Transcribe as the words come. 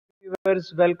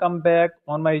viewers, welcome back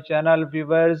on my channel.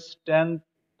 Viewers,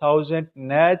 10,000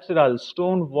 natural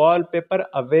stone wallpaper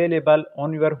available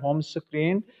on your home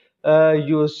screen.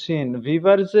 You've seen.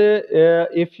 Viewers,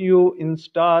 if you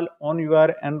install on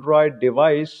your Android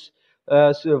device,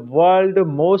 world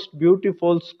most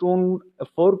beautiful stone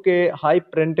 4K high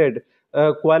printed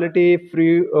quality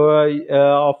free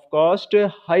of cost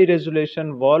high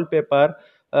resolution wallpaper.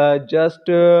 Just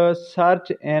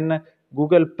search in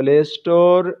Google Play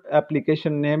Store.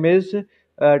 Application name is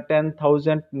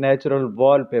 10,000 natural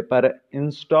wallpaper.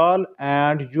 Install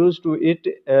and use to it.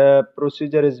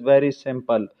 Procedure is very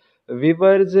simple.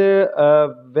 Viewers,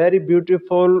 very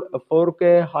beautiful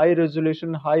 4K high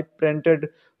resolution high printed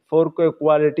 4K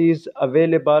qualities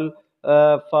available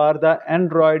for the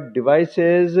Android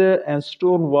devices and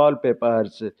stone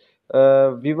wallpapers.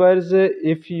 Viewers,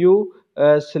 if you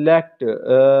select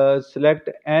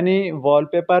any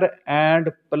wallpaper and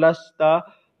plus the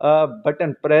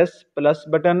button, press plus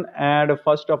button, and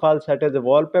first of all set as a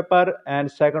wallpaper, and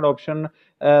second option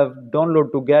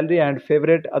download to gallery and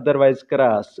favorite, otherwise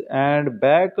crash, and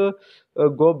back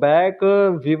go back.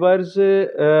 Viewers,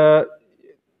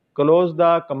 close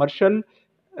the commercial.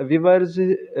 Viewers,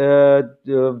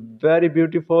 very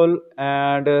beautiful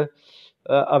and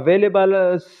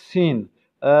available scene,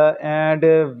 and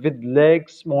with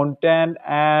lakes, mountain,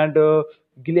 and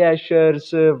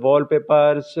glaciers,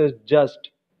 wallpapers. Just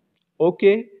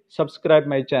okay. Subscribe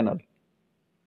my channel.